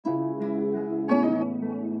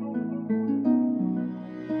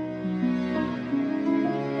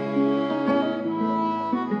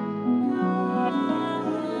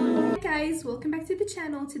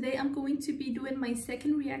channel. Today I'm going to be doing my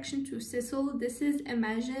second reaction to Sissel. This is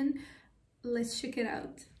Imagine. Let's check it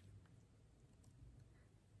out.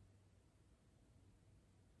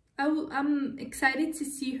 I'm excited to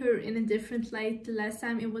see her in a different light. The last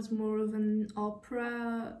time it was more of an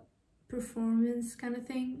opera performance kind of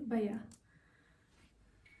thing, but yeah.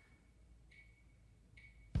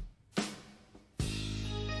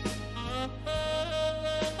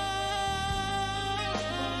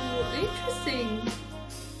 Interesting.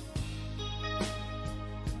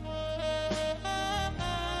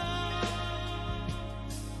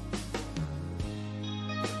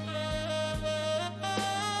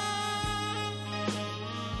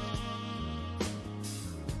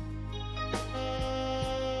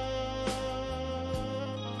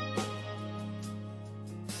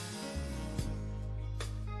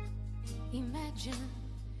 Imagine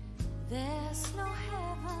there's no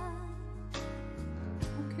heaven.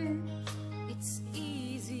 Okay. It's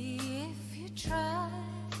easy if you try.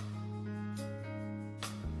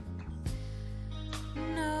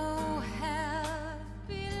 No hell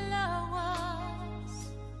below us,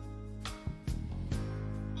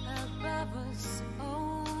 above us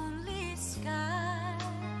only sky.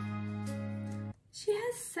 She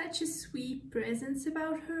has such a sweet presence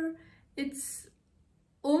about her. It's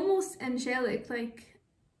almost angelic, like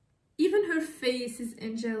even her face is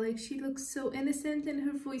angelic. She looks so innocent and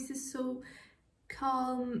her voice is so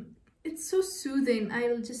calm. It's so soothing.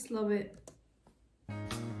 I just love it.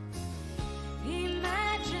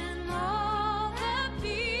 Imagine all the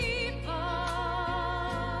people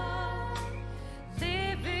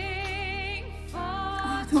living for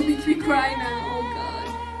Oh, don't make me cry now. Oh God.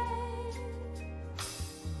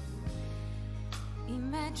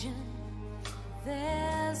 Imagine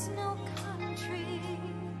there's no countries.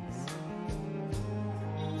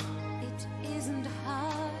 It isn't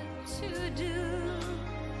hard to do.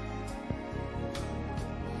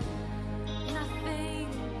 Nothing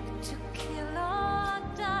to kill or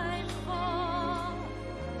die for,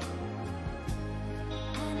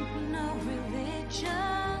 and no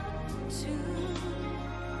religion too.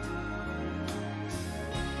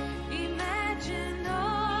 Imagine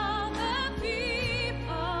all the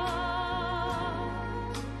people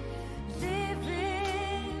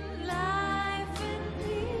living life in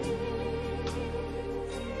peace.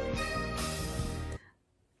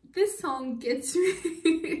 This song gets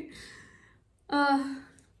me.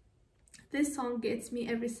 This song gets me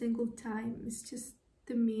every single time. It's just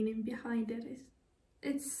the meaning behind it.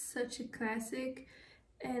 It's such a classic,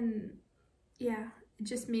 and yeah, it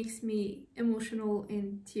just makes me emotional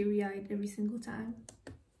and teary-eyed every single time.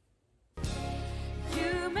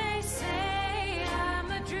 You may say I'm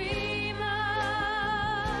a dreamer,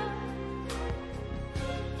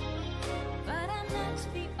 but I'm not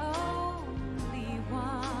the only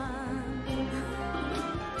one.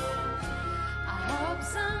 I hope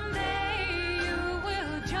someday you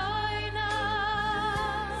will join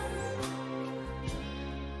us,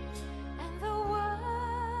 and the world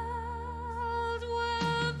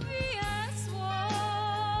will be as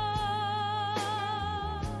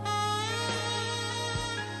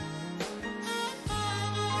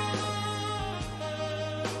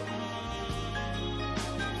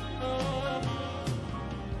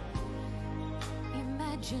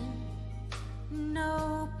Imagine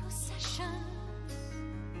no possession.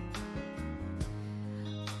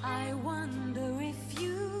 I wonder if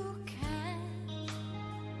you can.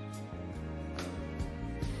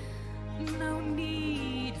 No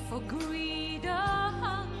need for greed or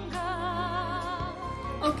hunger.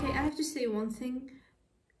 Okay, I have to say one thing.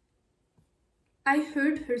 I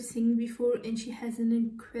heard her sing before and she has an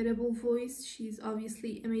incredible voice. She's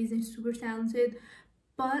obviously amazing, super talented,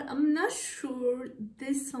 but I'm not sure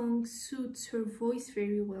this song suits her voice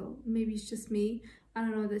very well. Maybe it's just me. I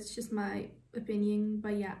don't know, that's just my opinion,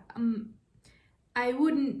 but yeah, I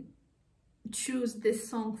wouldn't choose this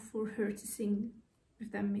song for her to sing,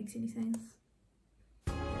 if that makes any sense.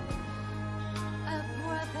 A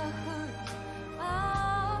brotherhood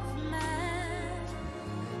of man.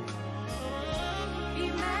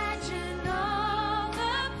 Imagine all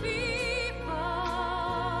the people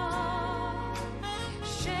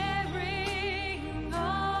sharing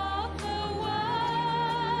all the world.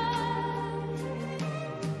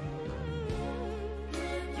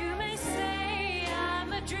 You may say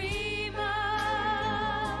I'm a dreamer,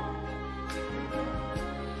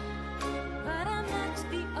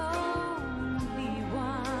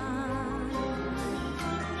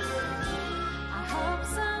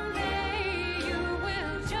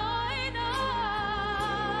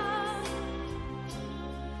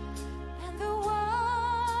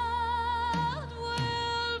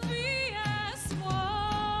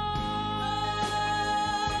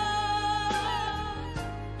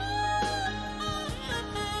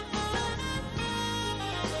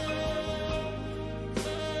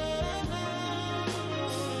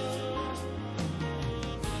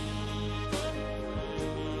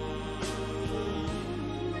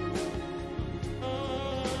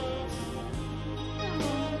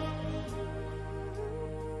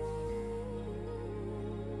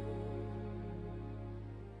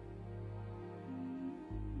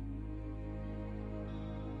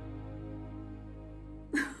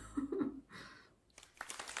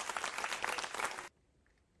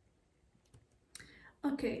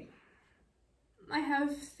 Okay, I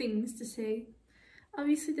have things to say.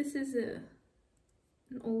 Obviously this is an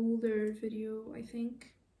older video, I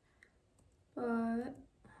think, but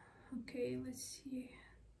okay, let's see.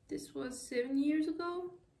 This was 7 years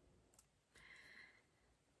ago.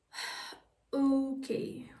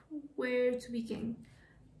 Okay, where to begin?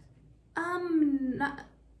 I'm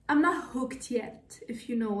not hooked yet, if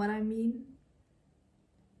you know what I mean.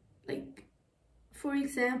 Like, for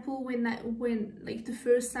example, when like the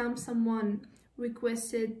first time someone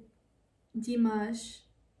requested Dimash,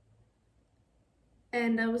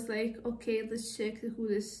 and I was like, okay, let's check who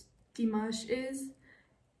this Dimash is,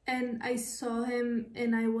 and I saw him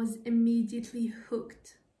and I was immediately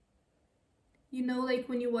hooked. You know, like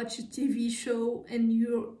when you watch a TV show and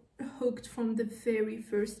you're hooked from the very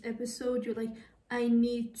first episode, you're like, I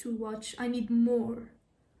need to watch, I need more.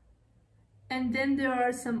 And then there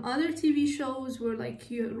are some other TV shows where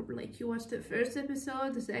like you watch the first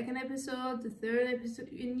episode, the second episode, the third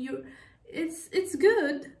episode, and it's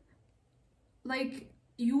good. Like,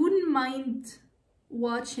 you wouldn't mind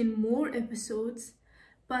watching more episodes,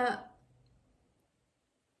 but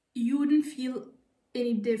you wouldn't feel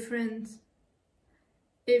any different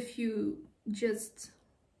if you just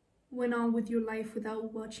went on with your life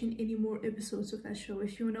without watching any more episodes of that show,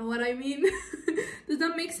 if you know what I mean. Does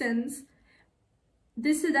that make sense?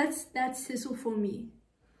 That's Sissel for me.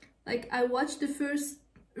 Like, I watched the first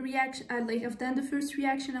reaction, I've done the first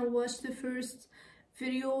reaction, I watched the first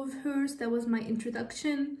video of hers, that was my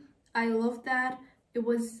introduction. I loved that. It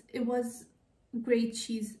was great.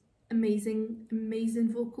 She's amazing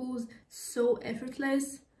vocals, so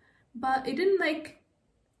effortless, but it didn't like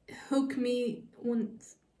hook me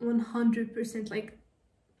 100%. Like,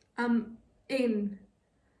 I'm in.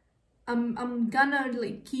 I'm gonna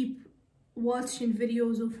like keep watching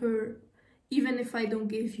videos of her even if I don't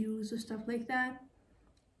get views or stuff like that.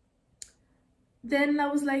 Then I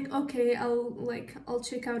was like, okay, I'll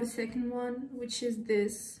check out a second one, which is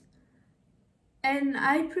this. And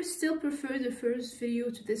I still prefer the first video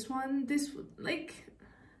to this one. This, like,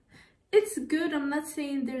 it's good. I'm not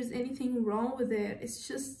saying there's anything wrong with it. It's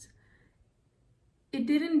just, it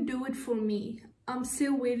didn't do it for me. I'm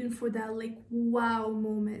still waiting for that, like, wow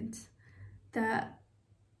moment. That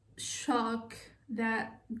shock,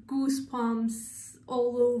 that goosebumps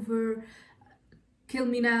all over. Kill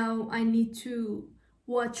me now, I need to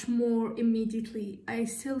watch more immediately. I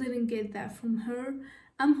still didn't get that from her.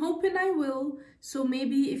 I'm hoping I will. So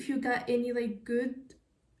maybe if you got any like good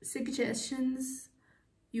suggestions,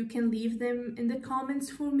 you can leave them in the comments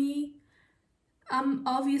for me.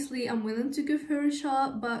 Obviously I'm willing to give her a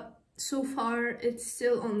shot, but so far it's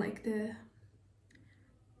still on like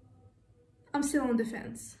I'm still on the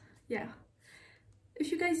fence. Yeah.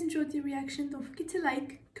 If you guys enjoyed the reaction, don't forget to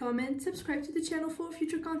like, comment, subscribe to the channel for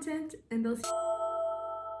future content, and I'll see you